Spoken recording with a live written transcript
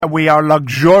We are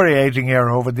luxuriating here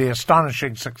over the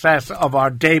astonishing success of our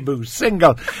debut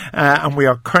single, and we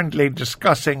are currently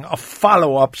discussing a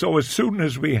follow-up. So as soon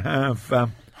as we have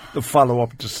the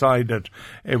follow-up decided,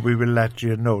 we will let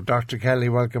you know. Dr. Kelly,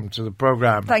 welcome to the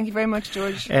programme. Thank you very much,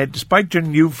 George. Despite your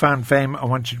newfound fame, I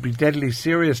want you to be deadly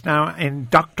serious now in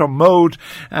doctor mode,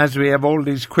 as we have all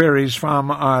these queries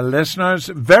from our listeners.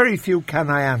 Very few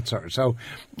can I answer, so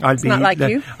I'll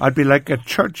be like a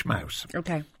church mouse.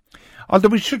 Okay. Although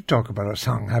we should talk about our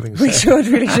song, having said. We should,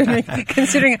 really, shouldn't we?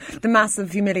 Considering the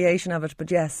massive humiliation of it,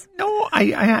 but yes. No,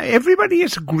 everybody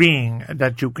is agreeing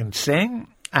that you can sing.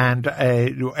 And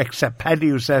except Paddy,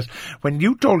 who says, when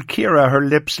you told Ciara her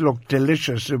lips looked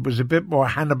delicious, it was a bit more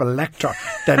Hannibal Lecter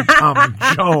than Tom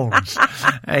Jones.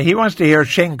 He wants to hear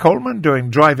Shane Coleman doing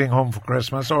Driving Home for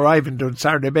Christmas, or Ivan doing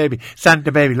Santa Baby.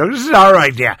 Look, this is our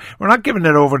idea. We're not giving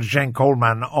it over to Shane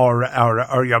Coleman or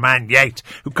your man Yates,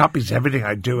 who copies everything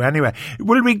I do anyway.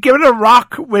 Will we give it a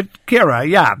rock with Ciara?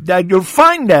 Yeah. You'll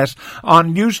find us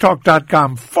on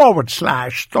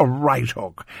newstalk.com/The Right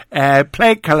Hook.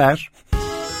 Play Colette.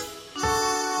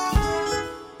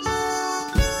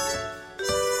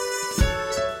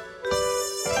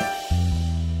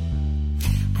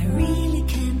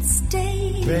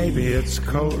 Baby, it's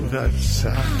cold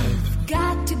outside. I've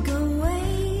got to go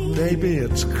away. Baby,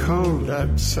 it's cold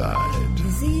outside.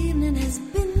 This evening has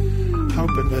been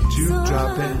hoping that you so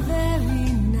drop in.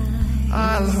 Very nice.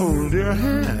 I'll hold your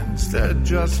hands, they're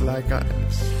just like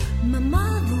ice. My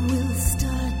mother will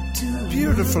start to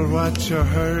beautiful, what's your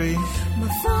hurry? My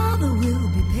father will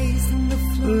be pacing the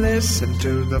floor. Listen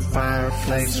to the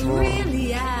fireplace so roar.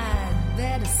 Really, I'd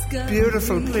better scurry.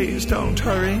 Beautiful, please don't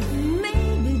hurry.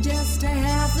 Just to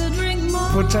have to drink more.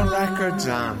 Put the records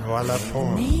on while I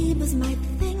pour. Neighbors might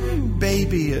think,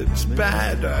 baby, it's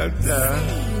bad out there.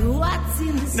 Say, what's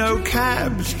in the no street?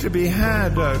 cabs to be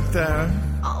had out there.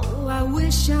 Oh, I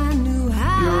wish I knew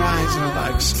how. Your eyes are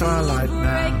like starlight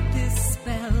now. This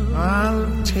spell.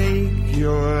 I'll take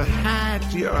your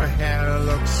hat, your hair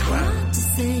looks swell. I want to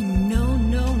say no,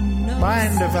 no, no.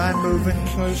 Mind if I'm moving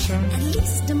closer? At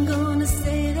least I'm gonna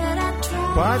say that I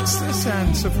tried. What's the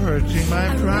sense of hurting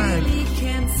my pride? I really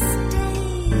can't stay.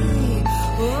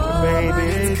 Oh, baby,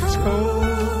 it's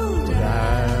cold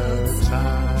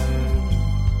outside.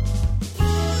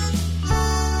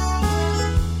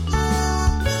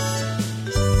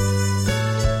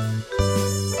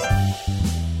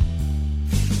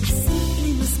 I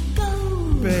simply must go.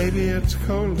 Baby, it's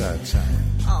cold outside.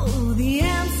 Oh, the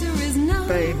answer is no.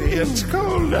 Baby, it's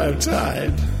cold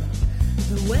outside.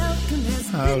 The welcome has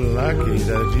how been lucky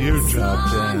that you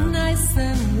dropped in. Nice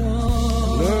and warm.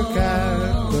 Look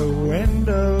out the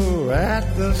window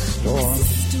at the storm. My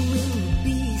sister will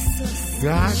be so sad.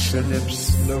 Gosh, your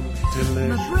lips look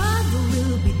delicious. My brother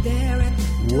will be there at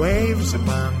the waves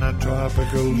upon a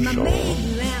tropical my shore. My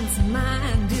mainland's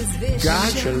mind is vicious.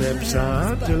 Gosh, your lips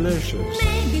are delicious.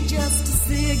 Maybe just a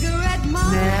cigarette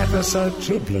more. Never such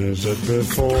a blizzard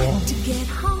before. Got to get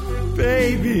home.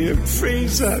 Baby, it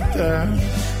freezes out there.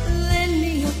 Lend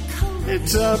me a coat.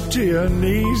 It's up to your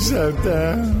knees out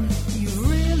there. You've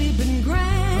really been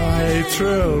grand. I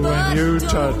thrill when you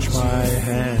touch my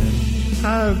hand.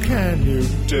 How can you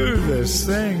do this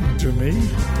thing to me?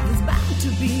 There's bound to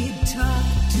be talk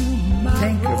tomorrow.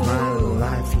 Think of my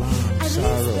lifelong sorrow.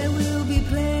 At least there will be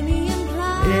plenty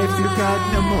implied. If you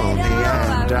got pneumonia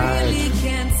and died. I really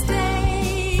can't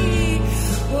stay.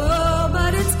 Oh,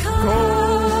 but it's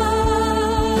cold.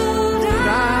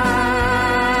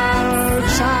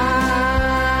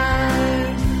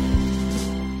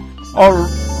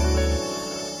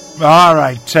 All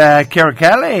right, Ciara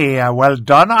Kelly, well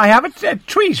done. I have a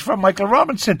tweet from Michael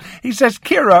Robinson. He says,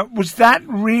 Ciara, was that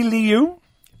really you?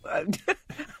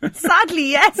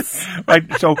 Sadly, yes. Right,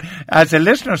 so as a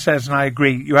listener says, and I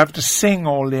agree, you have to sing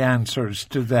all the answers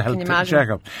to the health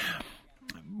checkup.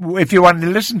 If you want to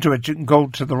listen to it, you can go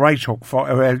to The Right Hook.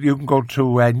 You can go to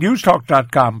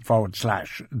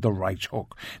newstalk.com/The Right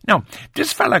Hook. Now,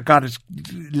 this fella got his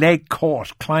leg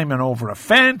caught climbing over a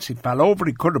fence. He fell over.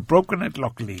 He could have broken it.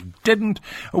 Luckily, he didn't.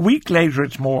 A week later,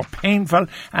 it's more painful,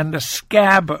 and the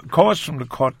scab caused from the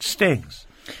cut stings.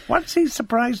 What's he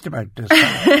surprised about this?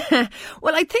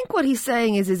 Well, I think what he's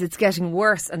saying is it's getting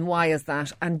worse, and why is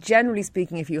that? And generally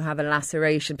speaking, if you have a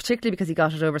laceration, particularly because he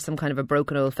got it over some kind of a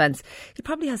broken old fence, he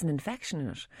probably has an infection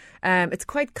in it. It's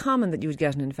quite common that you would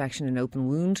get an infection in an open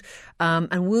wound,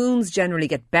 and wounds generally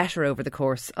get better over the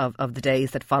course of the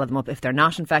days that follow them up if they're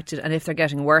not infected, and if they're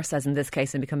getting worse, as in this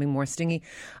case, and becoming more stingy,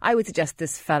 I would suggest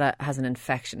this fella has an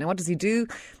infection. Now, what does he do?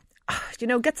 You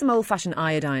know, get some old-fashioned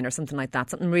iodine or something like that,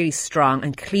 something really strong,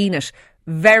 and clean it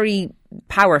very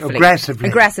powerfully.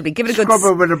 Aggressively. Give it a good...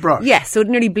 Scrub it with a brush. Yes, so it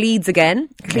nearly bleeds again.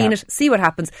 Clean it, see what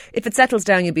happens. If it settles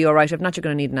down, you'll be all right. If not, you're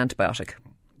going to need an antibiotic.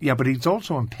 Yeah, but he's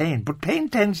also in pain. But pain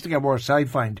tends to get worse, I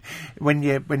find. When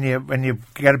you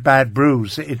get a bad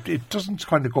bruise, it doesn't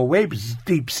kind of go away because it's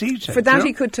deep-seated. For that,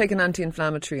 he could take an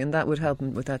anti-inflammatory, and that would help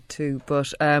him with that too.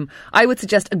 But I would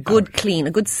suggest a good clean,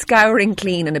 a good scouring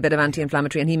clean and a bit of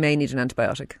anti-inflammatory, and he may need an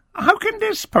antibiotic. How can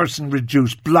this person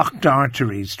reduce blocked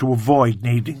arteries to avoid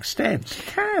needing stents?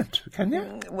 You can't, can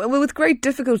you? Well, with great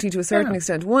difficulty to a certain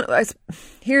extent.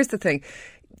 Here's the thing.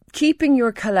 Keeping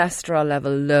your cholesterol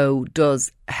level low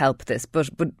does help this, but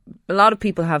a lot of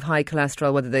people have high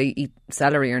cholesterol whether they eat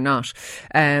celery or not,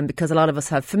 because a lot of us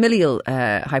have familial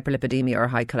hyperlipidemia or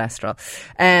high cholesterol.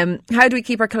 How do we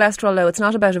keep our cholesterol low? It's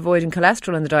not about avoiding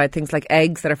cholesterol in the diet. Things like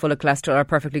eggs that are full of cholesterol are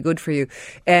perfectly good for you,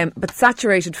 but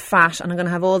saturated fat, and I'm going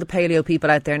to have all the paleo people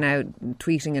out there now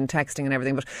tweeting and texting and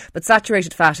everything, but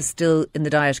saturated fat is still in the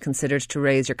diet considered to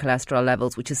raise your cholesterol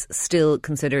levels, which is still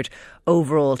considered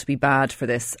overall to be bad for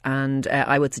this, and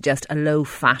I would suggest a low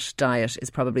fat diet is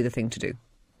probably the thing to do.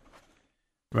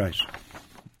 Right.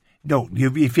 No,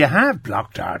 if you have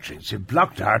blocked arteries,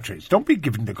 don't be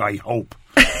giving the guy hope.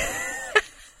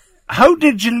 How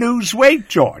did you lose weight,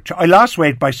 George? I lost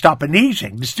weight by stopping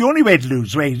eating. It's the only way to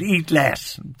lose weight. Eat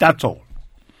less. That's all.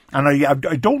 And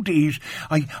I don't eat.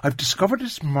 I've discovered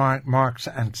this Marks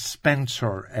and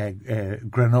Spencer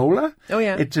granola. Oh,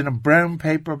 yeah. It's in a brown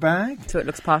paper bag. So it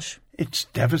looks posh. It's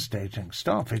devastating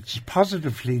stuff. It's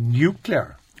positively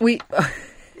nuclear.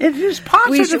 It is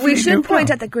positively we should nuclear.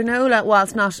 point out that granola,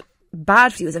 whilst not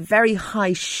bad for you, is a very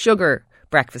high sugar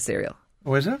breakfast cereal.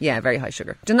 Oh, is it? Yeah, very high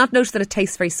sugar. Do not notice that it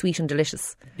tastes very sweet and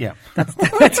delicious. Yeah. That's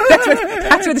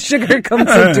where the sugar comes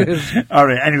into it. All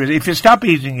right. Anyways, if you stop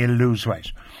eating, you'll lose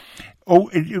weight. Oh,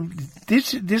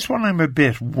 this one I'm a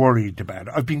bit worried about.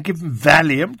 I've been given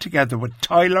Valium together with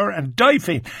Tyler and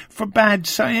Difene for bad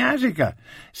sciatica,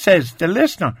 says the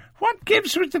listener. What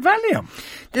gives with the Valium?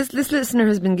 This listener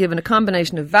has been given a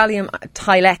combination of Valium,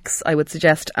 Tylex, I would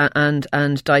suggest, and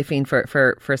Difene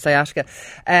for sciatica.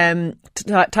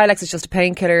 Tylex is just a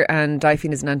painkiller, and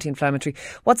Difene is an anti-inflammatory.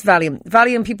 What's Valium?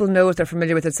 Valium, people know it, they're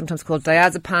familiar with it. It's sometimes called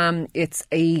diazepam. It's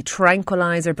a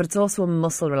tranquilizer, but it's also a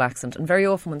muscle relaxant. And very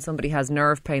often when somebody has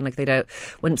nerve pain, like they do,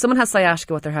 when someone has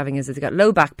sciatica, what they're having is they've got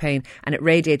low back pain, and it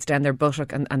radiates down their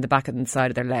buttock and the back and side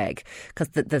of their leg, because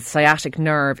the sciatic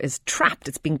nerve is trapped.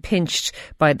 It's being pinched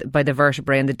by the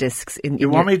vertebrae and the discs. You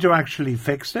want me to actually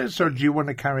fix this, or do you want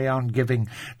to carry on giving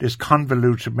this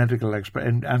convoluted medical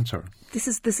answer?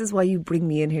 This is why you bring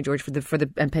me in here, George, for the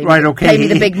and pay right, me, okay. Pay me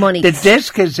the big money. The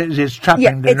disc is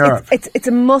trapping the nerve. It's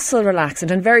a muscle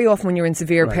relaxant, and very often when you're in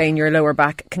severe pain, your lower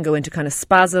back can go into kind of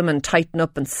spasm and tighten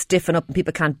up and stiffen up, and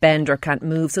people can't bend or can't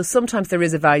move. So sometimes there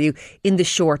is a value in the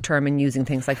short term in using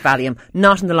things like Valium.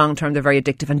 Not in the long term. They're very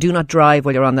addictive, and do not drive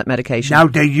while you're on that medication. Now,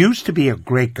 there used to be a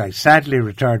great guy, sadly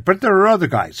retired, but there are other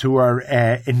guys who are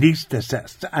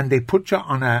anaesthetists, and they put you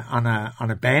on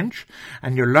a bench,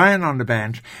 and you're lying on the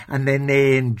bench, and then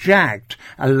they inject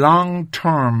a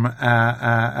long-term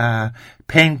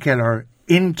painkiller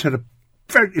into the...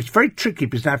 It's very tricky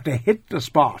because they have to hit the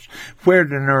spot where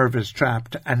the nerve is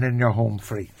trapped, and then you're home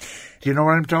free. Do you know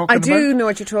what I'm talking about? I do know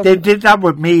what you're talking They about. did that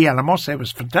with me, and I must say it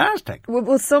was fantastic.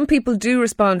 Well, some people do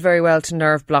respond very well to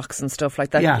nerve blocks and stuff like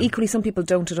that. Yeah. Equally, some people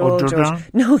don't at all, do George. they?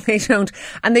 No, they don't.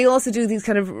 And they also do these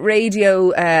kind of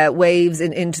radio waves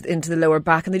into the lower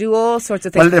back, and they do all sorts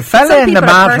of things. Well, the fella Some in the people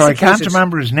are matter, I can't persecuted.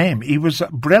 remember his name. He was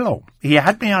Brillo. He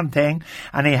had me on thing,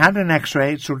 and he had an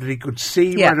X-ray so that he could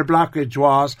see where the blockage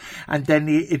was, and then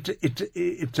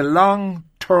it's a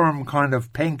long-term kind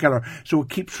of painkiller, so it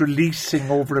keeps releasing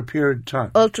over a period of time.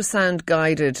 Ultrasound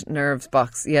guided nerves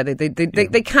box. Yeah,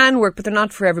 they can work, but they're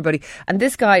not for everybody. And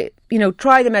this guy,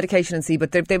 try the medication and see.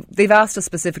 But they've asked us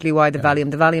specifically why the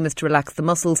Valium. The Valium is to relax the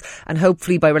muscles, and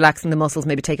hopefully by relaxing the muscles,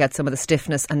 maybe take out some of the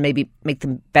stiffness and maybe make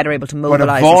them better able to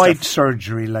mobilise. But avoid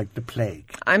surgery like the plague.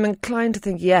 I'm inclined to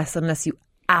think yes, unless you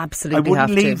absolutely have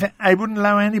to. I wouldn't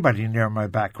allow anybody near my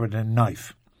back with a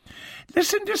knife.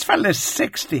 Listen, this fella's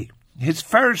 60. His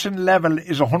ferritin level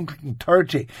is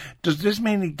 130. Does this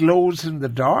mean he glows in the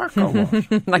dark or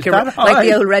what? like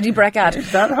the old Ready Breck ad.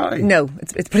 Is that high? No,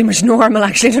 it's pretty much normal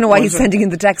actually. I don't know why he's sending in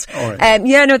the text. All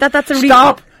right. That's a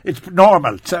Stop! It's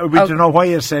normal. So we don't know why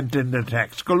you sent in the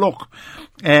text. Go look.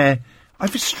 I've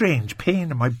a strange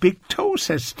pain in my big toe,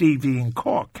 says Stevie in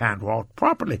Cork. Can't walk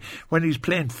properly. When he's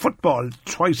playing football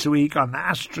twice a week on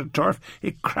AstroTurf,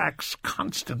 it cracks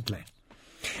constantly.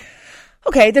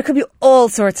 Okay, there could be all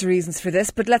sorts of reasons for this,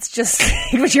 but let's just...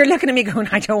 But you're looking at me going,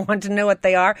 I don't want to know what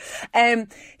they are.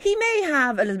 He may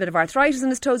have a little bit of arthritis in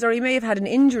his toes, or he may have had an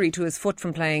injury to his foot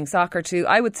from playing soccer too.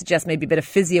 I would suggest maybe a bit of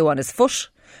physio on his foot,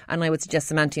 and I would suggest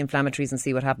some anti-inflammatories and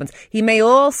see what happens. He may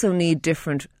also need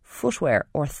different footwear,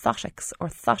 orthotics.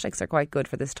 Orthotics are quite good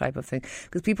for this type of thing,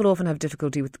 because people often have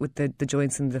difficulty with the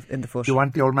joints in the foot. You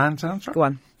want the old man's answer? Go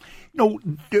on. No,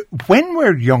 when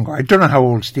we're younger, I don't know how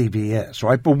old Stevie is,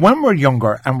 right? But when we're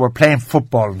younger and we're playing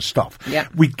football and stuff,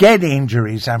 we get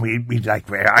injuries and we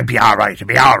like, I'd be all right, it'd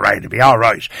be all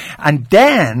right. And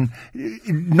then,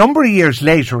 a number of years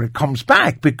later, it comes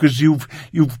back because you've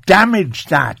damaged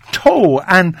that toe.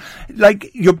 And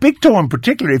like your big toe in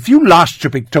particular, if you lost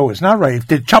your big toe, it's not right. If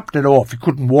they chopped it off, you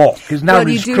couldn't walk. It's now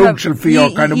it's crucial for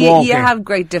your kind of walking. You have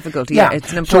great difficulty. Yeah.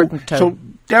 It's an important toe. So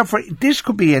therefore, this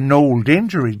could be an old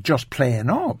injury just playing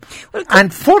up.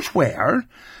 And footwear,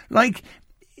 like,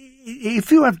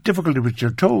 if you have difficulty with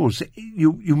your toes,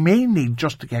 you may need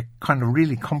just to get kind of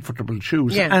really comfortable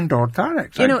shoes and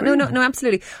orthotics. No,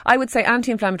 absolutely. I would say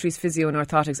anti-inflammatories, physio and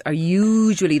orthotics are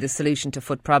usually the solution to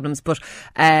foot problems, but,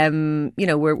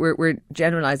 we're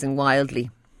generalising wildly.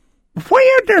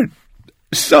 Why are there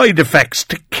side effects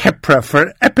to Keppra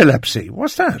for epilepsy?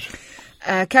 What's that?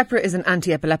 Keppra is an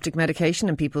anti-epileptic medication,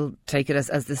 and people take it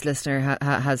as this listener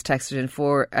has texted in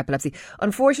for epilepsy.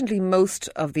 Unfortunately, most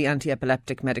of the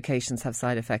anti-epileptic medications have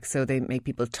side effects. So they make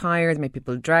people tired, they make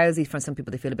people drowsy. For some people,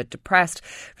 they feel a bit depressed.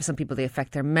 For some people, they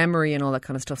affect their memory and all that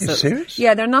kind of stuff. Are you serious?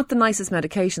 Yeah, they're not the nicest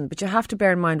medications, but you have to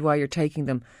bear in mind why you're taking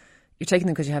them. You're taking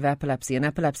them because you have epilepsy, and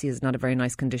epilepsy is not a very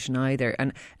nice condition either.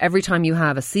 And every time you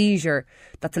have a seizure,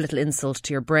 that's a little insult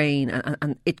to your brain,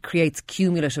 and it creates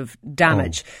cumulative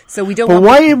damage. So we don't. But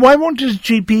why won't his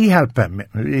GP help him?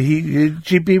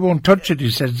 GP won't touch it.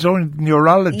 He said it's only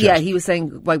neurologist. Yeah, he was saying,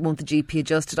 why won't the GP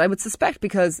adjust it? I would suspect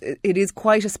because it is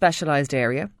quite a specialised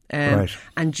area. Right.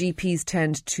 And GPs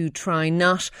tend to try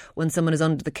not, when someone is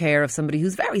under the care of somebody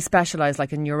who's very specialised,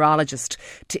 like a neurologist,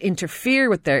 to interfere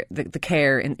with the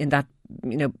care in that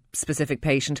specific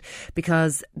patient,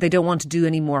 because they don't want to do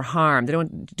any more harm. They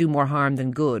don't want to do more harm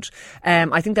than good.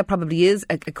 I think that probably is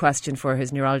a question for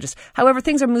his neurologist. However,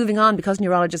 things are moving on because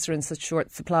neurologists are in such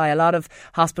short supply. A lot of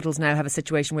hospitals now have a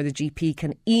situation where the GP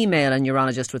can email a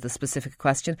neurologist with a specific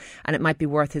question, and it might be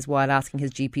worth his while asking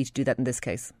his GP to do that in this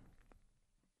case.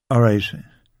 All right.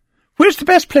 Where's the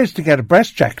best place to get a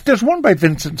breast check? There's one by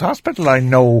Vincent's Hospital, I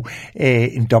know,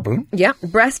 in Dublin. Yeah,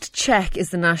 Breast Check is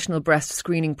the national breast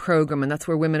screening programme, and that's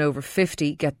where women over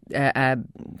 50 get,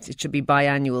 it should be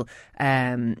biannual,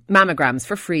 mammograms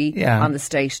for free on the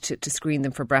state to screen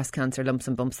them for breast cancer, lumps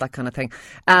and bumps, that kind of thing.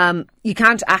 You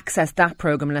can't access that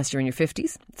programme unless you're in your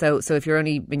 50s. So if you're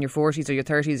only in your 40s or your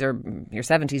 30s or your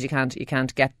 70s, you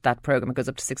can't get that programme. It goes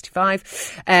up to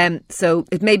 65. So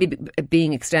it may be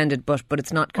being extended, but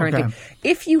it's not currently. Okay.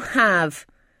 If you have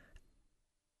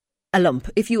a lump,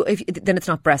 then it's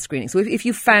not breast screening. So if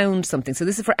you found something, so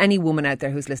this is for any woman out there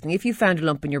who's listening, if you found a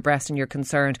lump in your breast and you're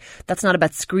concerned, that's not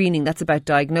about screening, that's about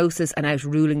diagnosis and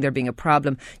outruling there being a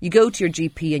problem. You go to your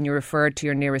GP and you're referred to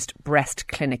your nearest breast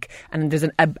clinic, and there's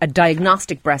a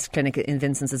diagnostic breast clinic in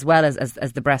Vincent's as well as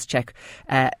the breast check.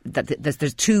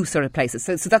 There's two sort of places,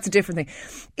 so that's a different thing.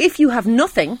 If you have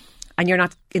nothing and you're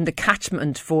not in the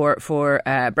catchment for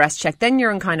breast check, then you're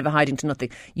in kind of a hiding to nothing.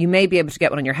 You may be able to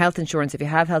get one on your health insurance if you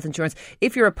have health insurance.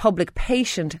 If you're a public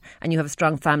patient and you have a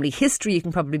strong family history, you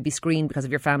can probably be screened because of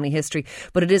your family history.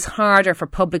 But it is harder for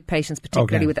public patients,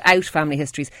 particularly without family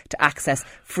histories, to access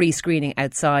free screening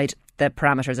outside the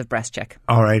parameters of breast check.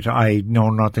 All right, I know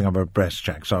nothing about breast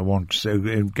check, so I won't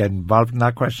get involved in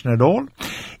that question at all.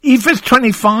 Aoife's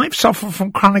 25, suffered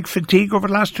from chronic fatigue over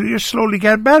the last 2 years, slowly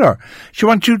getting better. She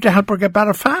wants you to help her get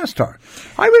better faster.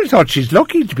 I would have thought she's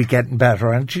lucky to be getting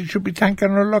better, and she should be thanking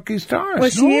her lucky stars. Well,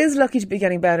 she is lucky to be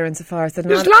getting better insofar as that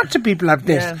there's lots of people have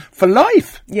this for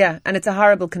life. Yeah, and it's a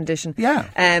horrible condition. Yeah.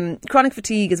 Chronic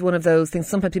fatigue is one of those things.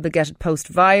 Sometimes people get it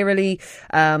post-virally.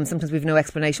 Sometimes we have no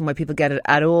explanation why people get it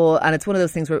at all. And it's one of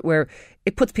those things where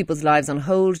it puts people's lives on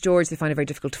hold, George. They find it very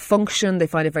difficult to function. They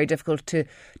find it very difficult to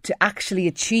actually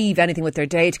achieve anything with their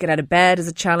day, to get out of bed as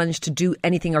a challenge, to do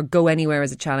anything or go anywhere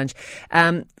as a challenge.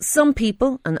 Some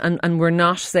people, and we're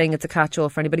not saying it's a catch-all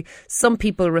for anybody, some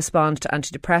people respond to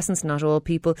antidepressants, not all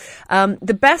people.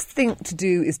 The best thing to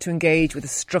do is to engage with a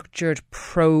structured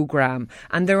programme.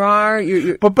 And there are...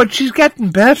 But she's getting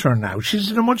better now. She's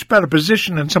in a much better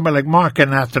position than somebody like Mark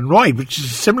and Nathan Roy, which is a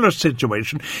similar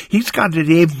situation. He's got it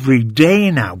every day.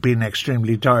 day now being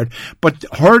extremely tired. But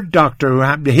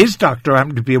his doctor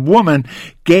happened to be a woman,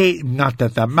 not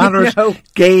that matters, No.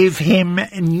 gave him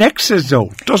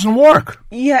Nexazole. Doesn't work.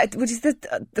 Yeah, which is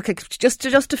okay. Just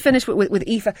to finish with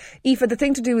Aoife. Aoife, the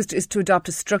thing to do is to adopt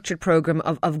a structured program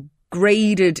of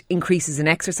graded increases in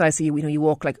exercise. So you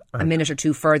walk like a minute or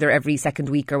two further every second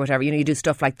week or whatever. You do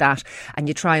stuff like that, and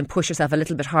you try and push yourself a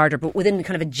little bit harder, but within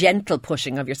kind of a gentle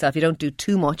pushing of yourself. You don't do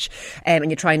too much, and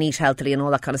you try and eat healthily and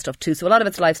all that kind of stuff too. So a lot of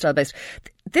it's lifestyle based.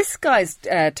 This guy's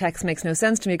text makes no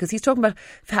sense to me because he's talking about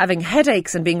having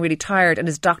headaches and being really tired and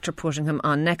his doctor putting him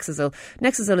on Nexazole.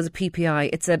 Nexazole is a PPI.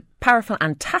 It's a powerful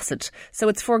antacid. So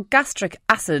it's for gastric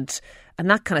acid and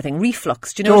that kind of thing,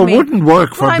 reflux. Do you know what I mean? It wouldn't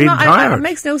work for being tired. It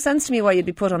makes no sense to me why you'd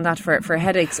be put on that for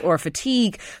headaches or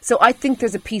fatigue. So I think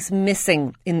there's a piece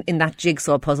missing in that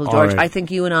jigsaw puzzle, George. Right. I think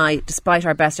you and I, despite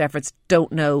our best efforts,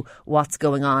 don't know what's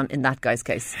going on in that guy's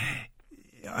case.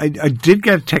 I did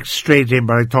get a text straight in,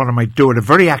 but I thought I might do it. A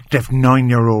very active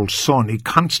 9-year-old son. He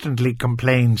constantly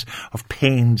complains of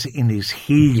pains in his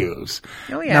heels.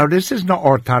 Oh, yeah. Now, this is not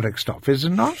orthotic stuff, is it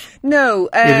not? No.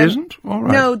 It isn't? All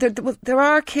right. No, there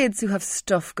are kids who have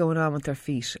stuff going on with their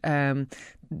feet.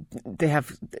 They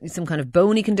have some kind of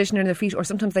bony condition in their feet, or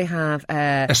sometimes they have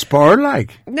A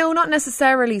spur-like? No, not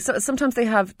necessarily. So sometimes they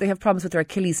have problems with their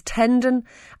Achilles tendon,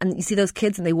 and you see those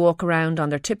kids and they walk around on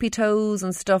their tippy toes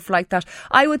and stuff like that.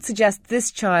 I would suggest this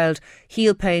child,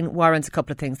 heel pain warrants a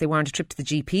couple of things. They warrant a trip to the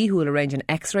GP, who will arrange an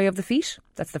X-ray of the feet.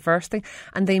 That's the first thing,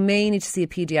 and they may need to see a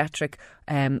paediatric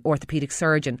orthopaedic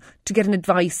surgeon to get an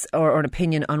advice or an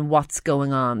opinion on what's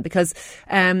going on, because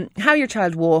how your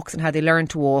child walks and how they learn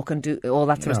to walk and do all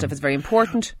that sort of stuff is very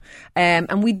important,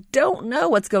 and we don't know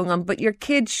what's going on, but your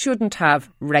kid shouldn't have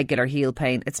regular heel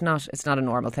pain. It's not a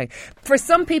normal thing. For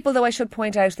some people, though, I should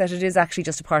point out that it is actually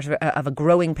just a part of a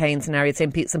growing pain scenario.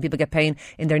 Some people get pain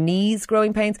in their knees,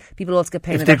 growing pains. People also get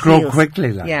pain in their heels. If they grow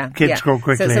quickly, like. Kids grow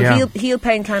quickly, So heel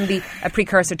pain can be a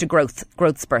precursor to growth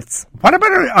spurts. What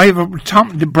about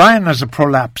Brian has a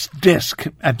prolapsed disc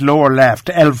at lower left,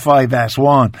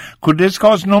 L5S1. Could this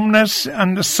cause numbness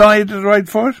on the side of the right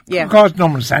foot? Yeah. Could cause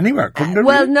numbness anywhere, couldn't it?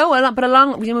 Well, really? no, but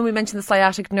along, when we mentioned the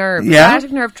sciatic nerve, the Yeah.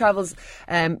 sciatic nerve travels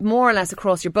more or less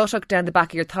across your buttock, down the back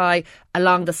of your thigh,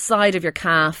 along the side of your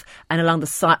calf, and along the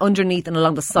side, underneath and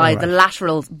along the side, the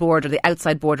lateral border, the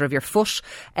outside border of your foot.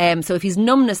 So if he's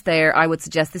numbness there, I would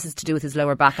suggest this is to do with his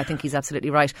lower back. I think he's absolutely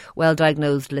right. Well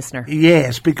diagnosed listener.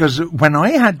 Yes, because when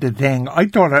I had the thing, I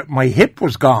thought that my hip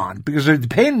was gone because of the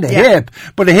pain in the hip,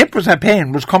 but the hip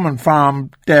pain was coming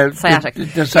from the Sciatic.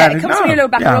 The sciatic it comes nerve. from your lower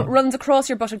back, Yeah. runs across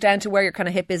your buttock down to where your kind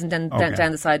of hip is, and then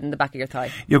down the side and the back of your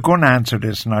thigh. You're going to answer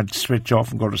this, and I'd switch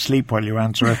off and go to sleep while you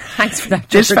answer it. Thanks for that,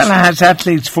 This George. fella has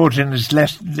athlete's foot in his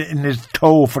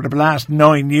toe for the last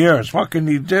 9 years. What can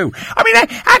he do? I mean,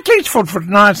 athlete's foot for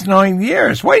the last 9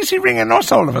 years. Why is he ringing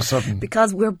us all of a sudden?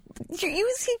 Because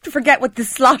you seem to forget what this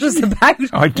slot is about.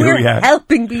 I do, We're yeah.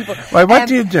 helping people. Well, what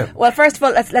do you do? Well, first of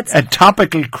all, let's A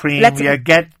topical cream, you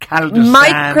get Caldestan.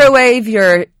 microwave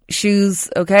your shoes,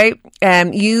 okay?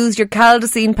 Use your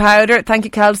Caldesine powder. Thank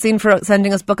you, Caldesine, for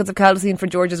sending us buckets of Caldesine for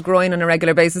George's groin on a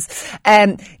regular basis.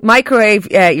 Microwave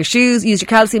your shoes. Use your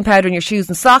Caldesine powder in your shoes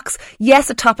and socks. Yes,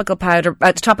 a topical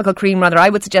cream rather. I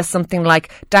would suggest something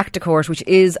like Dactacort, which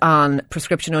is on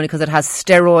prescription only because it has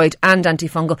steroid and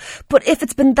antifungal. But if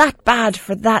it's been that bad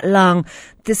for that long,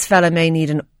 this fella may need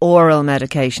an oral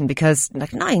medication, because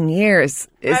 9 years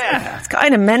it's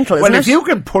kind of mental, isn't it? Well, if you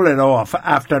can pull it off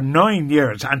after 9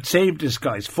 years and save this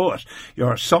guy's foot,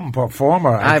 you're some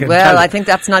performer. I think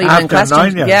that's not even in after question.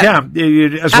 9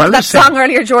 years, as well After that as song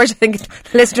earlier, George, I think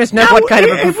listeners know what kind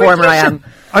of a performer I am.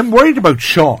 I'm worried about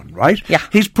Sean, right? Yeah.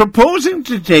 He's proposing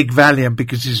to take Valium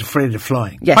because he's afraid of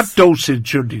flying. Yes. What dosage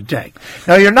should he take?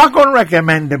 Now, you're not going to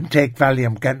recommend him take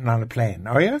Valium getting on a plane,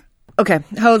 are you? Okay,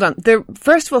 hold on.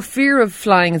 First of all, fear of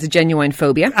flying is a genuine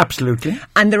phobia. Absolutely.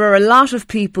 And there are a lot of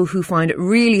people who find it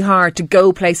really hard to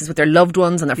go places with their loved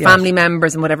ones and their family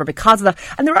members and whatever because of that.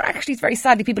 And there are actually, very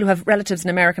sadly, people who have relatives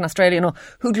in America and Australia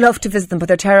who'd love to visit them, but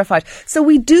they're terrified. So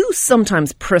we do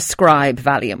sometimes prescribe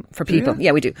Valium for people.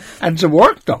 Yeah, we do. And does it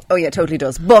work, though? Oh, yeah, it totally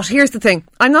does. But here's the thing.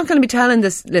 I'm not going to be telling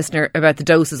this listener about the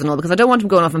doses and all, because I don't want him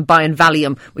going off and buying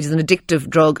Valium, which is an addictive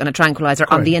drug and a tranquilizer,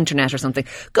 on the internet or something.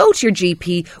 Go to your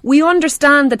GP. We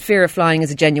understand that fear of flying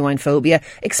is a genuine phobia.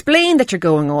 Explain that you're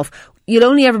going off. You'll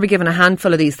only ever be given a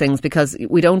handful of these things because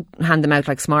we don't hand them out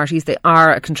like Smarties. They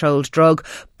are a controlled drug.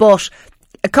 But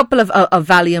a couple of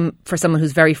Valium for someone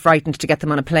who's very frightened to get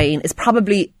them on a plane is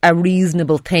probably a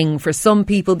reasonable thing for some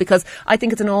people, because I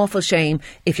think it's an awful shame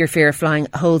if your fear of flying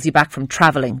holds you back from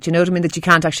travelling. Do you know what I mean? That you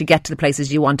can't actually get to the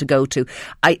places you want to go to.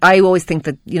 I always think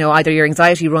that, you know, either your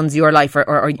anxiety runs your life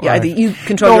or either you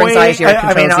control your anxiety or it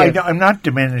controls you. I'm not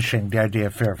diminishing the idea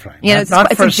of fear of flying. Yeah,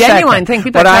 it's a genuine thing.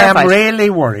 People but are I terrified. am really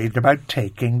worried about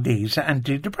taking these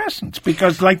antidepressants,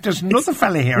 because like there's another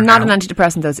fella here not now. An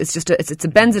antidepressant, though. It's just it's a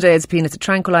benzodiazepine. It's a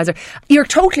tranquilizer. You're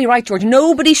totally right, George.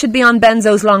 Nobody should be on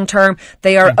benzos long term.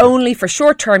 They are only for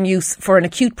short term use for an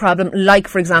acute problem, like,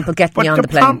 for example, get me on the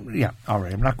plane. Yeah, all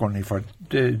right. I'm not going any for it.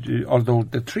 Although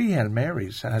the 3 Hail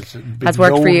Marys has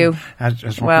worked for you. Has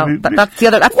worked well, for me. that's the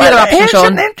other option, here's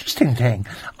Sean. an interesting thing.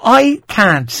 I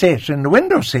can't sit in the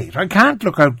window seat. I can't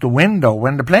look out the window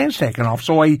when the plane's taking off,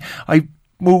 so I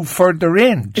move further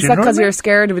in. Is that because you're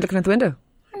scared of looking out the window?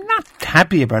 I'm not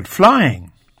happy about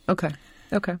flying. Okay.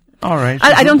 All right.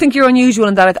 I don't think you're unusual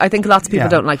in that. I think lots of people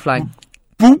don't like flying.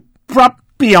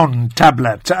 Bupropion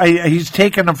tablets. He's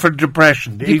taken them for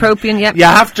depression. Bupropion, yeah. You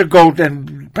have to go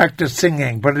then practice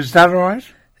singing, but is that all right?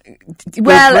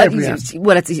 Well,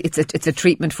 it's a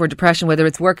treatment for depression. Whether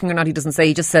it's working or not, he doesn't say.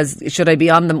 He just says, should I be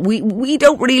on them? We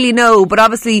don't really know, but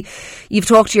obviously you've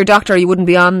talked to your doctor, you wouldn't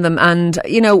be on them. And,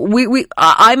 you know,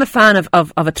 I'm a fan of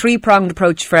a 3-pronged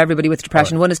approach for everybody with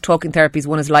depression. Right. One is talking therapies,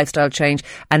 one is lifestyle change,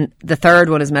 and the third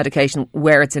one is medication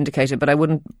where it's indicated, but I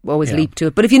wouldn't always leap to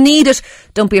it. But if you need it,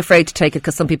 don't be afraid to take it,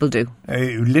 because some people do.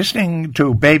 Listening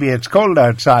to Baby It's Cold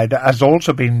Outside has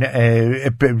also been,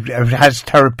 it has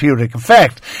therapeutic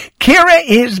effect. Ciara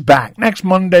is back next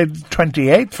Monday the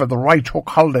 28th for the Right Hook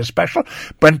Holiday Special.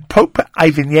 Brent Pope,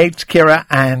 Ivan Yates, Ciara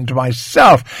and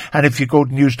myself. And if you go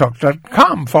to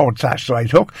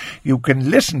newstalk.com/Right Hook, you can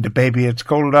listen to Baby It's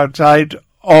Cold Outside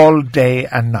all day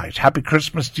and night. Happy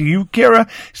Christmas to you, Ciara.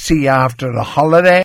 See you after the holiday.